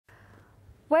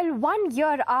Well, 1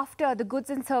 year after the goods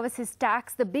and services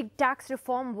tax, the big tax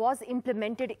reform was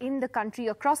implemented in the country,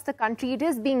 across the country. It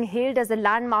is being hailed as a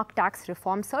landmark tax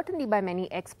reform, certainly by many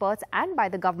experts and by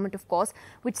the government, of course,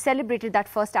 which celebrated that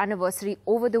first anniversary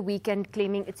over the weekend,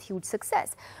 claiming its huge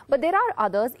success. But there are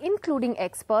others, including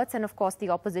experts and, of course, the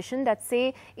opposition, that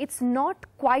say it's not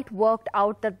quite worked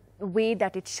out the way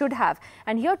that it should have.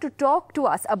 And here to talk to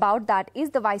us about that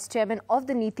is the Vice Chairman of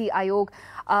the NITI Aayog,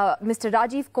 Mr.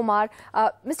 Rajiv Kumar.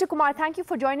 Mr. Kumar, thank you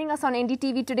for joining us on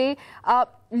NDTV today.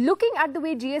 Looking at the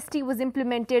way GST was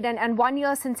implemented and 1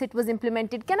 year since it was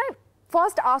implemented, can I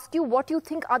first ask you what you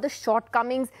think are the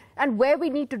shortcomings and where we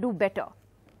need to do better?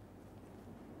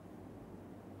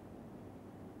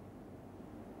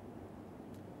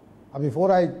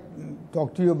 Before I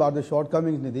talk to you about the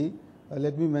shortcomings, Nidhi,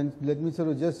 let me sort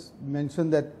of just mention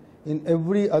that in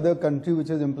every other country which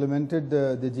has implemented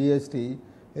the GST,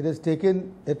 it has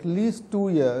taken at least 2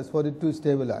 years for it to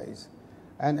stabilize,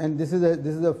 and this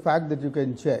is a fact that you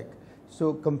can check.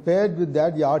 So compared with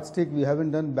that yardstick, we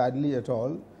haven't done badly at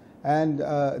all, and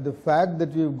the fact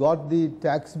that we've got the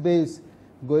tax base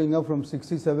going up from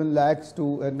 67 lakhs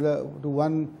to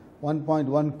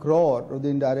 1.1 crore of the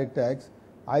indirect tax,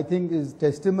 I think is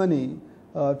testimony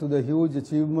to the huge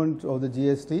achievement of the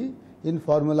GST in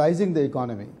formalizing the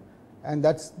economy, and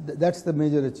that's the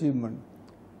major achievement.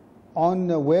 On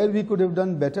where we could have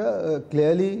done better,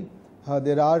 clearly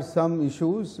there are some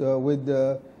issues with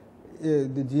the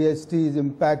GST's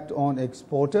impact on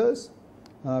exporters,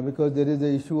 because there is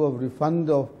the issue of refund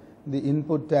of the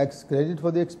input tax credit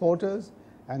for the exporters,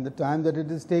 and the time that it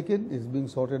is taken is being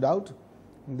sorted out.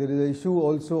 There is the issue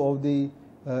also of the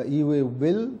e-way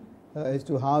bill, as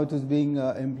to how it is being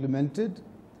implemented,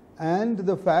 and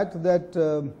the fact that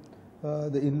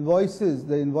the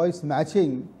invoice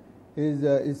matching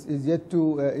is yet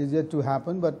to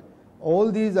happen. But all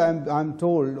these, I'm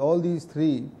told, all these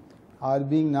three are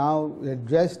being now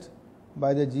addressed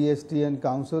by the GST and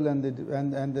Council and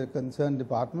the concerned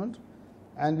department,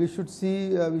 and we should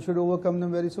overcome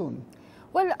them very soon.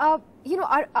 Well,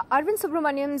 Arvind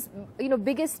Subramanian's,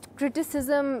 biggest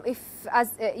criticism,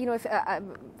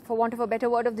 for want of a better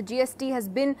word, of the GST has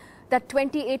been that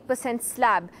 28%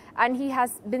 slab, and he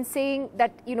has been saying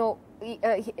that,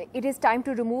 it is time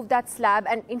to remove that slab.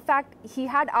 And in fact, he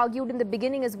had argued in the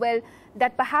beginning as well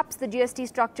that perhaps the GST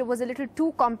structure was a little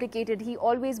too complicated. He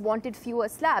always wanted fewer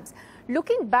slabs.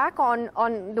 Looking back on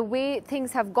the way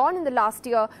things have gone in the last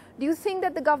year, do you think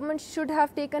that the government should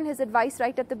have taken his advice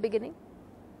right at the beginning?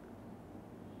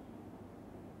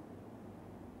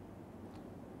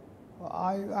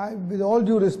 With all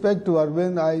due respect to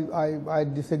Arvind, I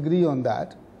disagree on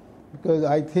that, because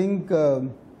I think,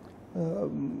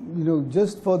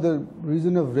 just for the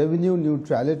reason of revenue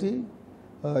neutrality,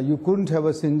 you couldn't have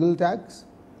a single tax.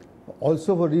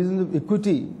 Also, for reasons of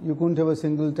equity, you couldn't have a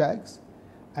single tax,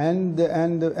 and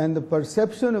the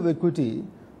perception of equity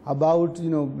about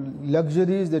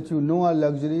luxuries that are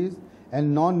luxuries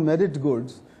and non-merit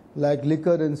goods like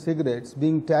liquor and cigarettes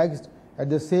being taxed at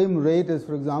the same rate as,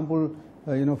 for example,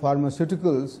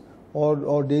 pharmaceuticals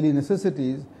or daily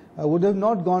necessities would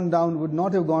not have gone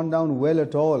down well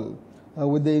at all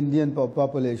with the Indian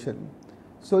population.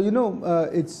 So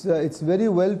it's very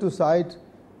well to cite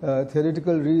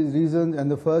theoretical reasons and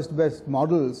the first best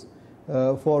models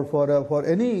for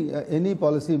any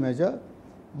policy measure,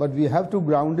 but we have to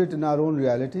ground it in our own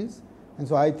realities. And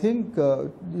so I think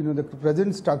the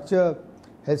present structure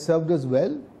has served us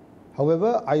well.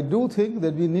 However, I do think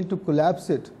that we need to collapse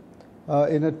it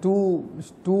in a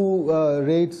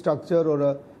two-rate structure, or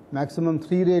a maximum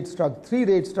three-rate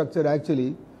structure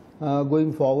actually,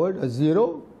 going forward: a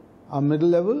zero, a middle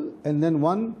level, and then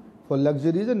one for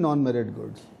luxuries and non-merit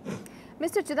goods.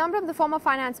 Mr. Chidambaram, the former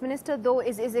finance minister, though,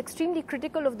 is extremely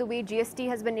critical of the way GST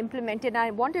has been implemented. And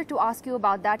I wanted to ask you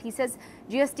about that. He says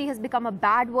GST has become a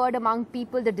bad word among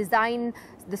people. The design,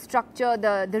 the structure,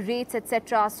 the rates,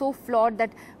 etc., are so flawed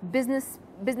that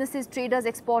businesses, traders,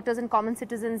 exporters, and common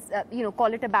citizens,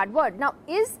 call it a bad word. Now,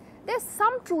 is there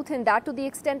some truth in that, to the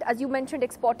extent, as you mentioned,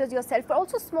 exporters yourself, but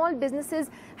also small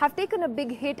businesses have taken a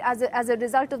big hit as a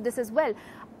result of this as well?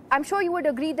 I'm sure you would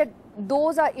agree that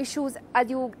those are issues, as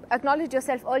you acknowledged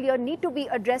yourself earlier, need to be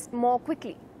addressed more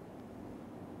quickly.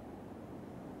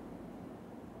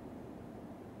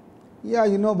 Yeah,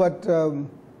 but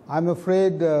I'm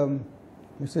afraid Mr.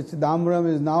 Chidambaram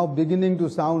is now beginning to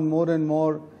sound more and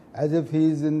more as if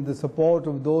he's in the support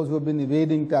of those who have been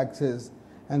evading taxes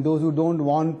and those who don't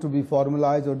want to be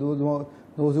formalized, or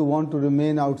those who want to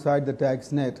remain outside the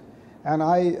tax net. And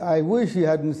I wish he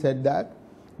hadn't said that.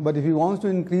 But if he wants to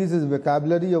increase his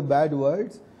vocabulary of bad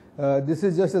words, this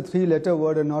is just a 3-letter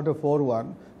word and not a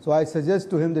 4-one. So I suggest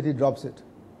to him that he drops it.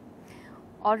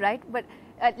 All right, but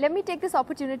let me take this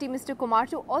opportunity, Mr. Kumar,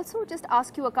 to also just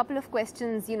ask you a couple of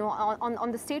questions, you know,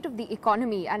 on the state of the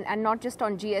economy and not just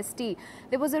on GST.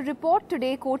 There was a report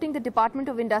today quoting the Department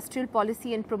of Industrial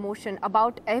Policy and Promotion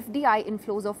about FDI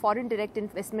inflows or foreign direct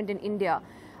investment in India,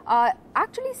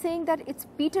 actually saying that it's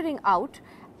petering out.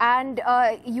 And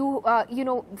you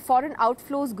know, foreign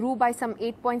outflows grew by some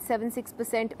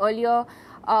 8.76% earlier,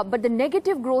 but the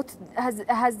negative growth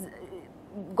has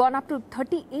gone up to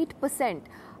 38%.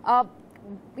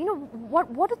 You know,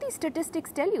 what do these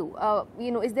statistics tell you?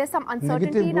 You know, is there some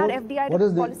uncertainty in our FDI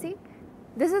policy?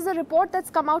 This is a report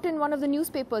that's come out in one of the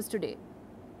newspapers today.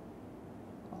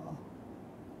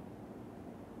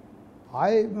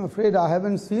 I'm afraid I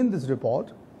haven't seen this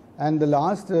report. And the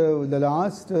last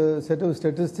set of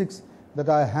statistics that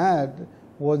I had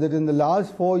was that in the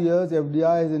last 4 years,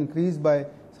 FDI has increased by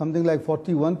something like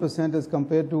 41% as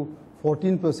compared to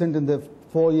 14% in the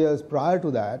 4 years prior to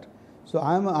that. So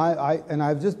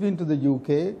I've just been to the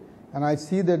UK, and I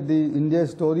see that the India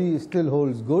story still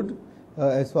holds good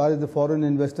as far as the foreign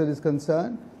investor is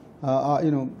concerned.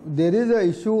 You know, there is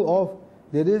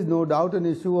no doubt an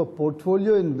issue of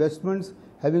portfolio investments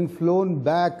having flown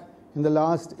back in the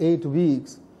last 8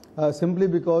 weeks, simply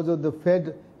because of the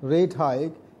Fed rate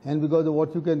hike and because of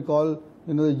what you can call,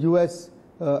 you know, the US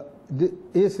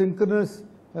asynchronous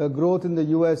growth in the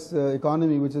US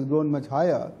economy, which has grown much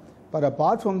higher. But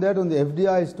apart from that, on the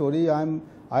FDI story, I'll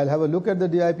have a look at the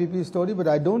DIPP story, but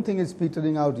I don't think it's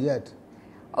petering out yet.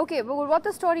 Okay, but what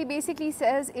the story basically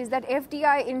says is that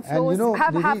FDI inflows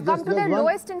have come to their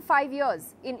lowest in 5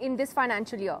 years in this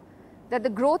financial year. That the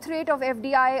growth rate of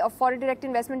FDI, of foreign direct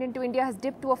investment into India, has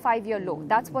dipped to a 5-year low.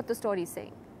 That's what the story is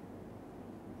saying.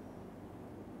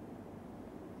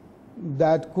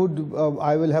 That could,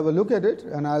 I will have a look at it,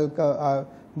 and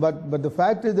but the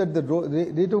fact is that the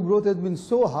rate of growth has been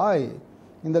so high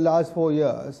in the last 4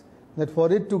 years that for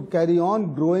it to carry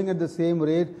on growing at the same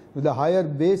rate with a higher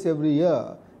base every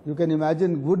year, you can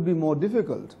imagine would be more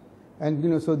difficult. And, you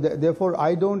know, so therefore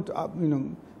I don't, you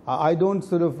know, I don't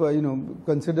sort of, you know,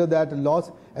 consider that a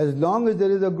loss as long as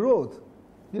there is a growth,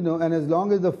 you know, and as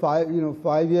long as the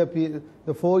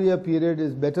 4-year period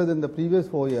is better than the previous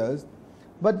 4 years.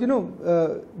 But, you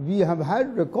know, we have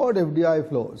had record FDI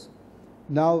flows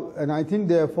now, and I think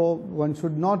therefore one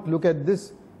should not look at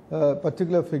this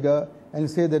particular figure and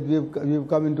say that we've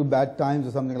come into bad times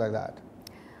or something like that.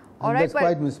 All right, that's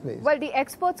quite misplaced. Well, the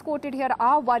experts quoted here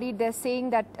are worried. They're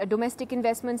saying that domestic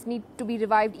investments need to be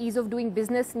revived, ease of doing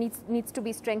business needs to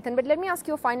be strengthened. But let me ask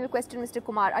you a final question, Mr.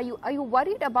 Kumar. Are you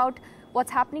worried about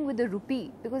what's happening with the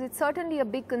rupee? Because it's certainly a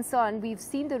big concern. We've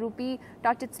seen the rupee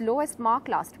touch its lowest mark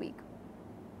last week.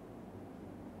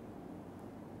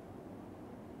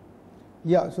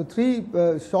 Yeah, so 3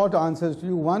 short answers to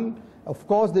you. One, of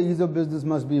course, the ease of business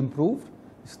must be improved,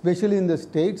 especially in the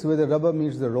states where the rubber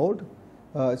meets the road.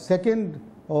 Second,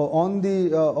 on the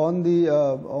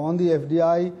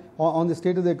FDI, on the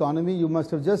state of the economy, you must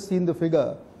have just seen the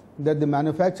figure that the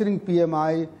manufacturing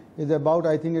PMI is about,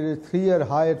 I think it is 3-year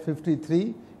high at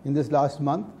 53 in this last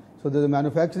month. So the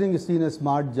manufacturing is seen a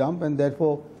smart jump, and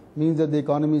therefore means that the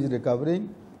economy is recovering.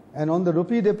 And on the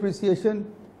rupee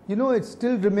depreciation, you know, it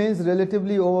still remains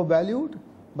relatively overvalued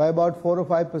by about 4 or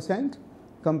 5%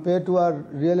 compared to our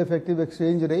real effective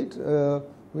exchange rate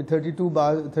with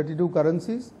 32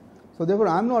 currencies. So therefore,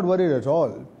 I'm not worried at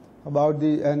all about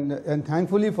and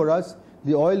thankfully for us,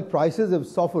 the oil prices have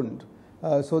softened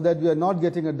so that we are not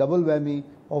getting a double whammy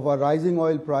of a rising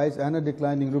oil price and a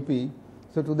declining rupee.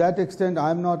 So to that extent,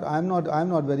 I'm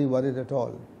not very worried at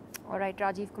all. All right,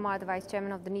 Rajiv Kumar, the Vice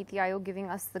Chairman of the NITI Aayog, giving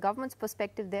us the government's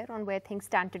perspective there on where things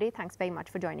stand today. Thanks very much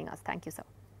for joining us. Thank you, sir.